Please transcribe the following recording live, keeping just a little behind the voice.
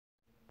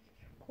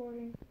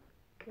recording?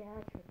 Yeah,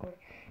 it's recording.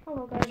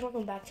 Hello guys,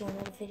 welcome back to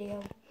another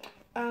video.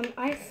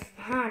 I've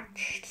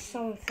hatched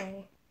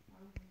something.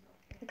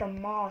 Like a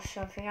moth or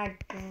something. I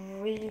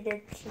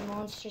breeded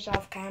monsters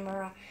off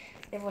camera.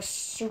 It was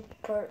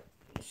super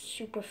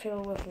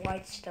filled with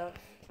white stuff.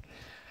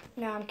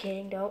 No, I'm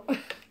kidding though.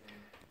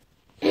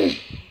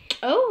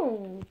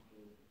 Oh!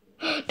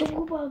 The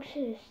woo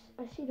boxes!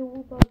 I see the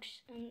woo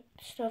box and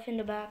stuff in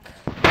the back.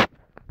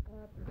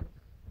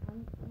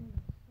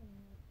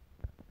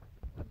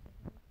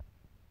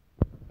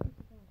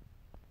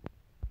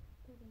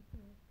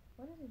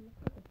 Why does it look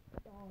like a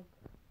dog?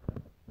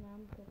 Now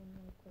I'm getting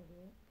like right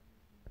here.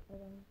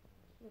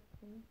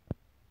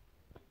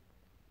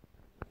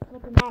 But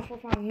flipping off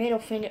with my middle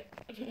finger.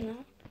 No,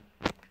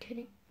 I'm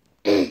kidding.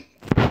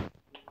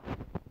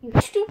 You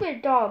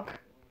stupid dog.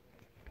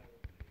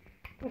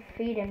 We'll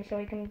feed him so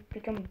he can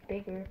become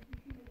bigger.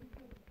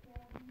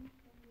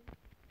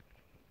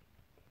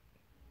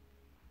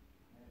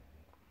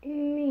 What do you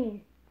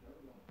mean?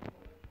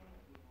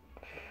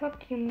 The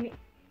fuck you mean?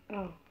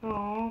 Oh,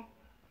 aww.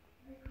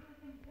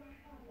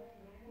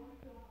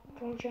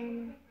 Go,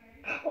 Jammer.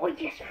 Oh,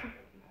 yes!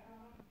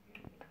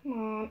 Come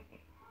on.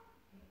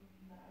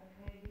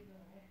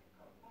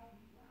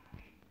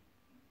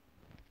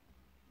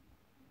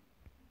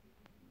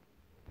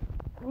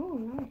 Oh,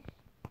 nice.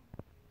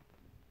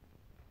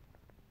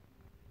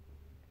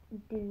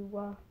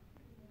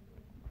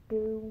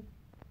 Do.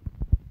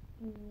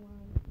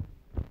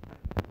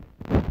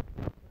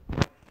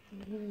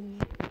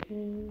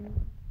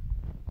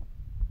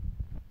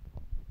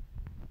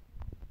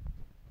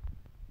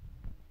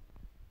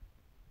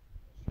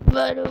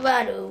 Badu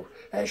badu,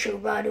 a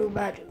shubadu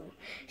badu,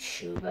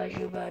 shuba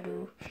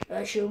shubadu,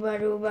 a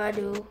shubadu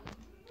badu.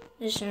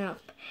 Listen up.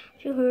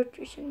 If you heard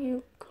there's a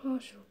new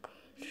class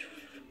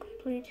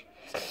complete,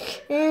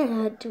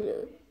 and head to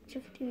the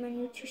activity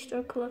menu to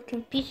start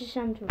collecting pieces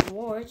and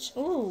rewards.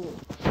 Ooh,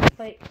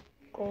 wait,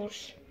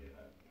 goals.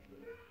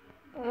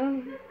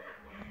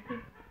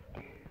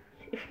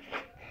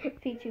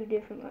 Feed two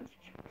different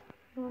monsters.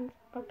 One's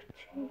up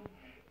to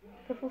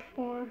level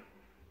 4.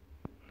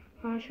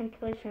 Hatch and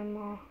place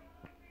them.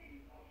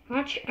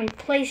 Hatch and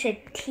place a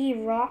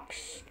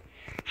T-Rox.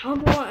 How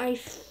do I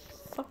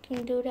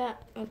fucking do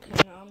that? Okay,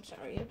 no, I'm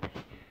sorry.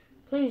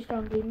 Please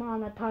don't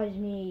demonetize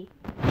me.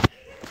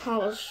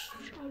 House.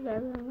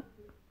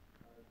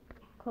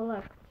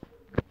 Collect.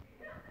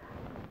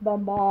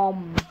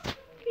 Bum.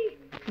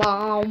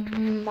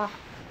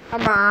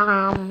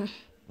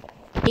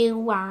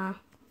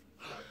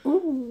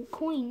 Ooh,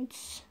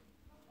 coins.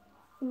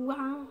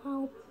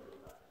 Wow.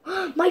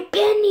 My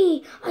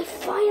penny! I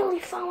finally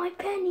found my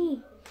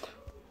penny!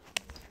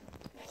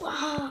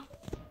 Wow.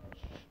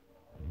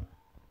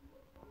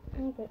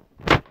 Okay.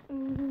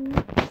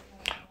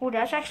 Oh,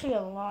 that's actually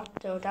a lot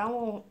though. That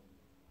won't...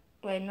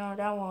 Wait, no,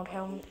 that won't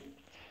help me.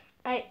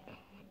 Wait.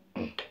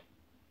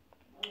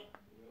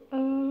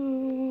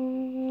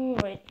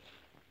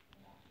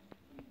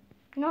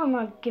 No, I'm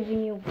not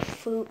giving you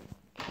food.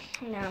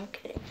 No, I'm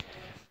kidding.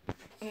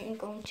 I'm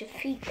going to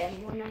feed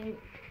them when I'm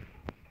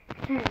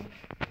 10.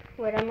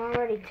 Wait, I'm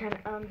already 10.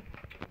 I'm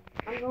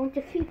going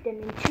to feed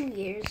them in 2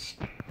 years.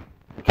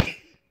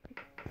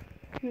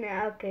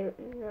 Nah, okay,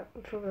 no,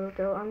 for real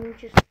though. I'm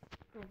just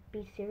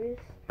be serious.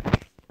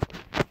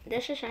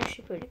 This is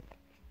actually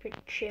pretty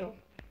chill.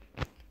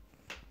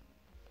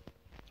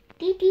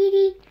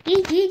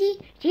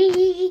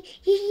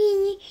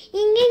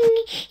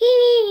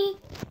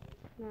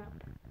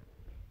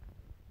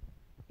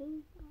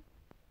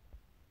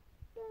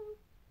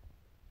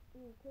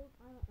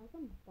 I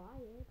can buy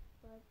it,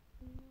 but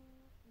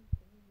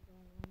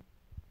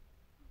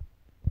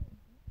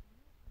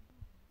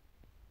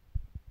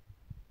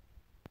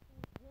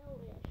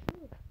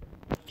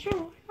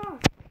sure, no.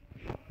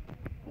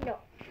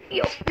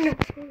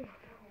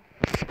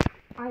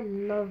 I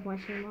love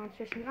watching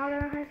monsters. Now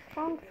that I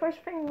found the first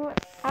thing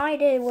what I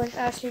did was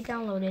actually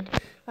download it.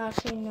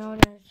 Actually, no,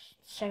 that's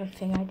the second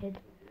thing I did.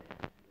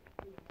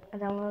 I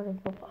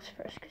downloaded Roblox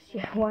first, because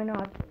yeah, why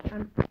not?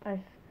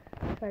 I've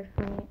tried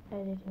finding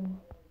editing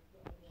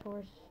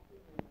source.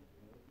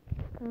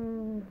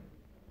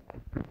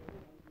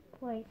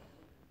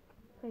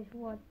 Place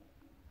what?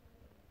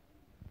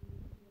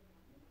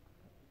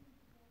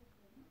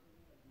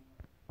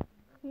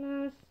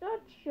 No,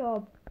 such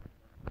a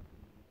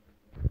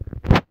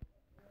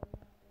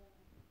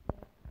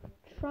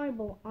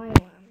tribal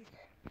island.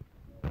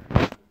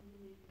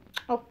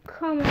 Oh,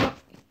 come on.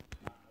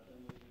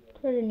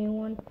 Put a new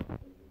one.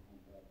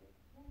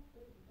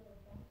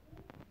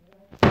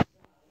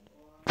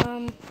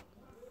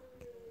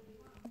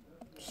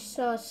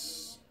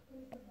 Sus.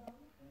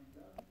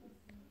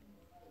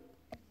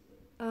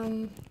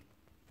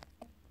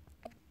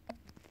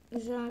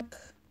 Zach.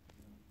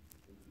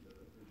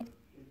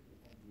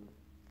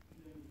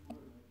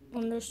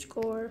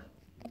 Underscore.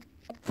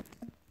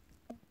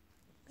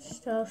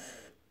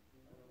 Stuff.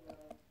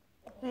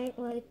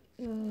 Wait,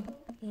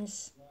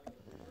 yes.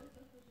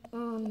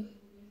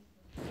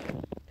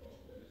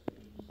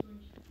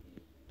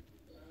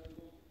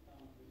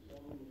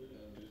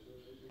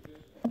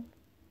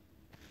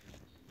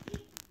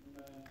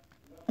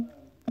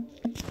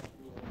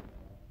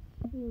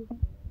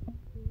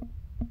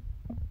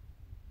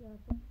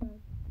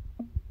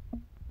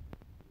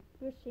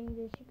 watching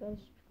this, you guys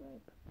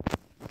subscribe.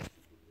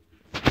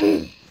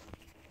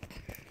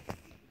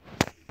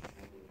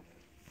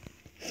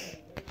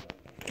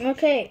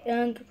 Okay,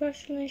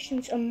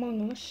 congratulations,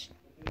 Among Us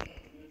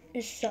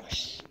is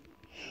sus.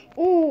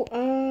 Ooh,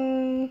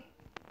 I'm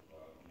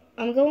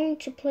going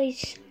to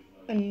place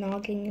a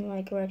noggin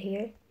like right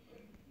here.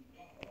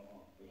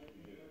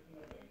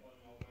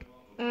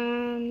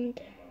 And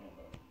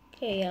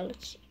okay, yeah,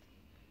 let's see.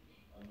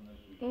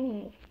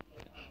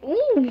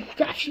 Ooh,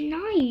 that's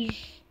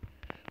nice.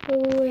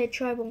 Oh, wait,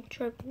 tribal,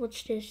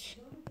 what's this?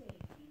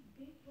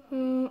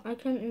 I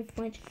can't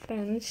invite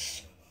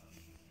friends.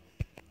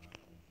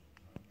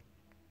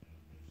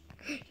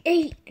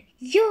 Hey,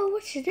 yo,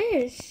 what's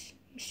this?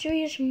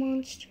 Mysterious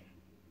monster.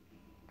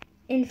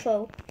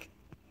 Info.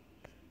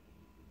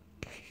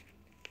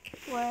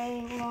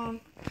 Wait, hold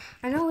on.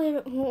 I know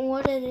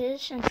what it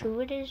is and who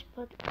it is,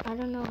 but I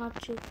don't know how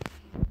to.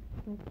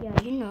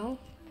 Yeah, you know.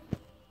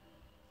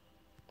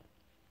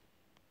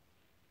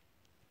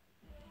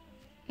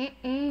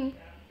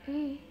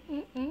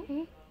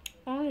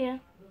 Oh yeah.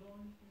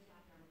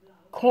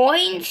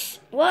 Coins?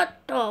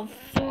 What the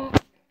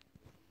fuck?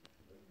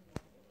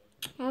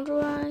 How do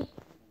I,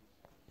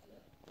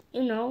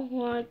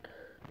 like,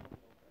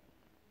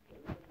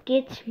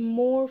 get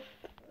more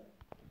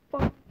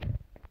fuck?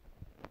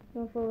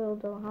 No, for real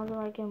though. How do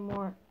I get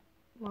more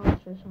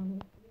monsters on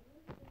me?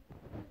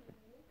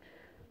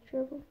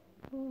 Triple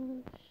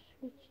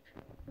switch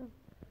triple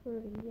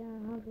 30. Yeah,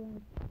 how do I?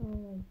 Oh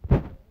wait,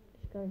 just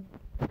gotta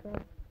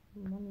grab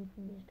money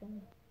from this guy.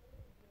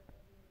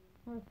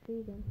 How to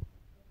feed him?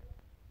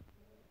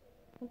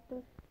 What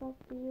the fuck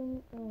do you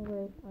mean? Oh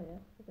wait, oh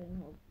yeah, okay,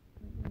 no,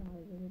 I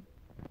get it.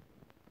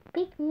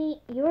 Pick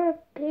me, you're a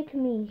pick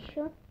me.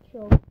 Shut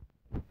your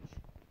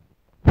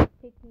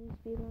pick me's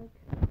be like.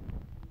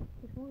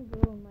 There's one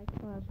girl in my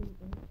class who's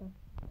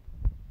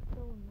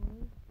so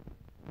annoying.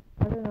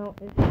 I don't know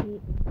if she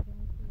is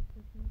actually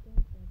pushing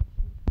that, but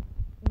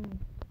she's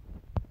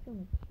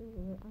gonna kill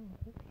her. I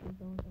hope she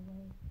goes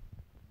away.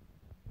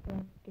 Or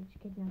gets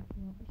kidnapped.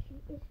 No, she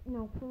is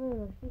no for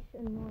real. She's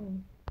annoying.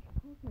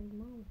 She calls my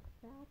mom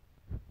fat.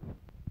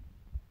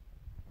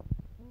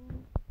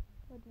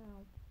 But now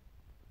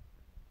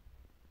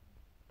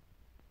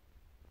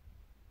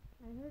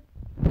I heard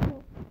people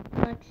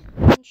like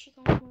when she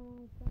calls my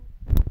mom fat.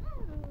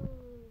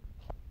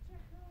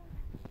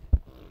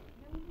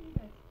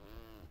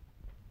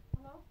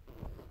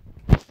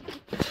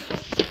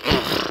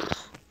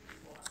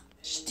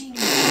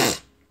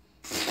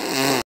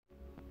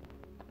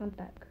 I'm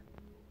back.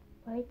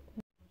 Right?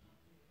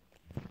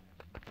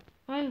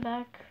 I'm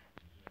back.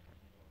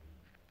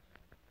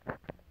 I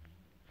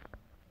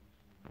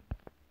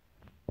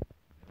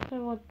don't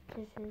know what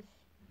this is.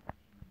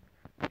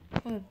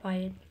 I'm gonna buy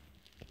it.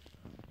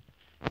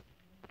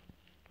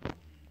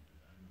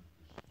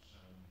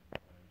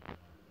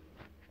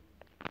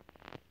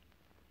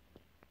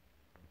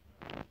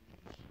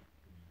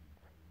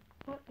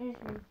 What is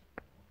this?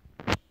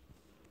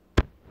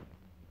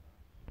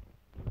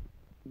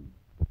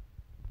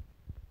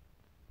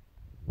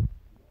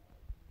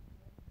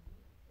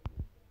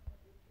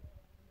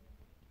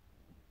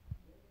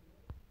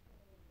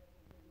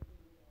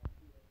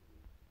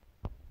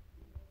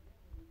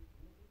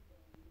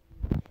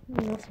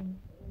 Nothing.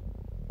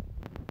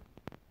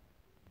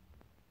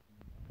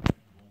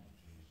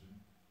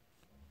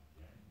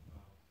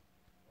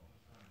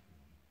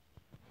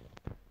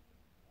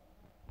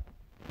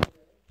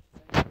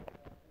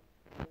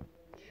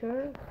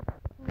 Sure.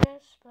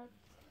 Yes,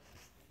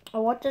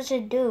 but what does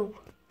it do?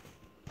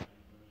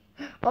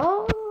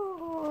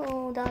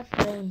 Oh,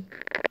 that's lame.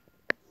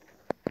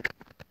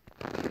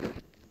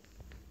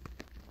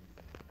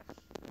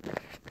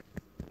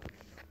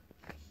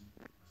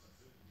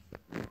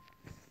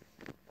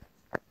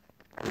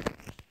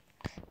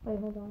 Wait,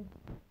 hold on.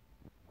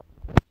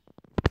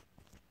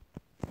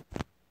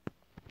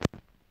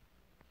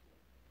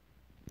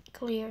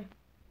 Clear.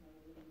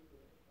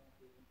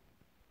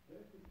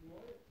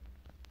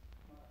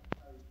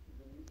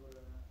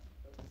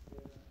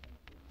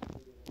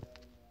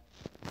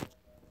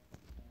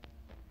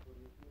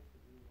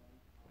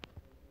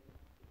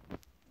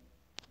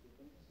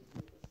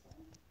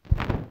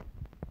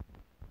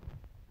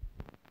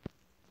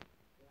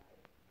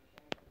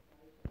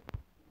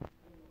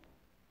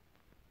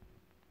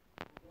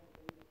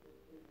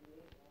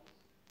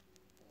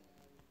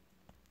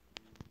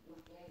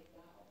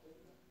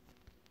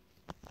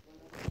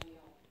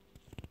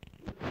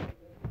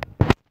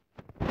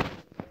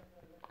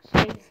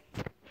 Save.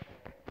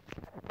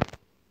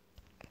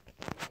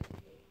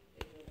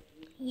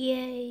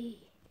 Yay.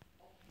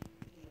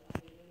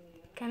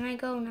 Can I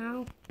go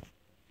now?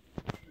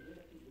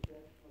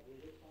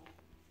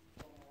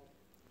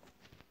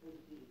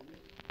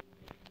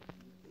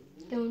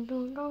 Dun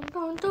dun dun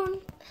dun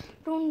dun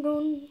dun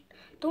dun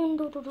dun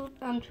dun dun dun.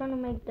 I'm trying to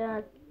make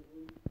that.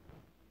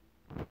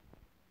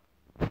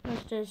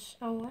 What's this?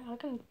 Oh, I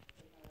can.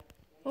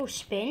 Oh,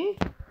 spin.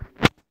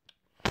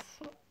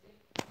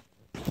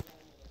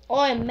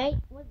 Oh, mate,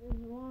 what is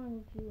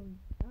wrong with you?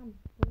 I'm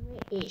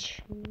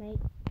British, mate.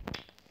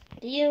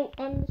 Do you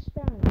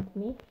understand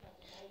me?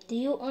 Do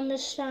you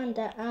understand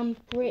that I'm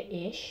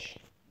British?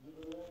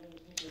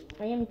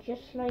 I am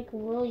just like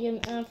William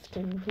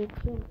Afton, who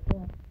killed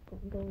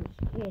those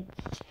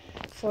kids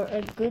for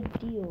a good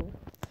deal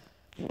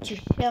to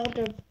sell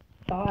their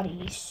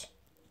bodies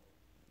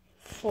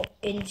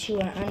into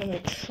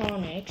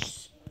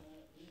animatronics,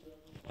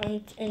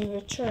 and in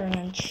return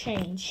and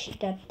change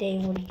that they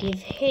would give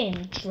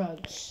him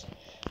drugs.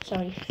 So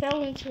he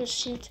fell into a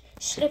suit,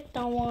 slipped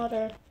on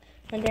water,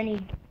 and then he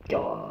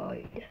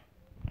died.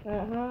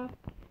 Bye-bye.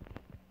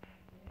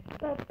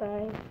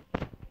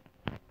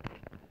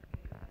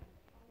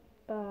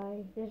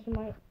 Bye.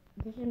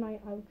 This is my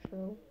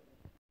outro.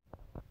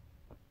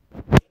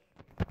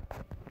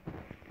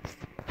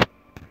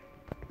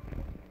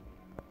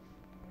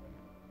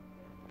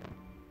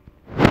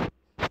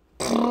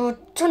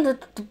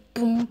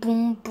 Boom,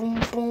 boom, boom,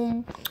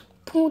 boom.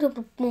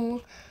 Boom,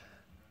 boom.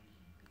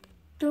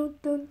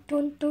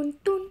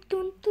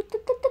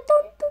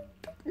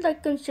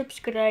 Like and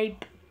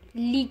subscribe.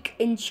 Like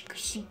and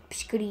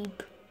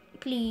subscribe.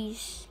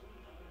 Please.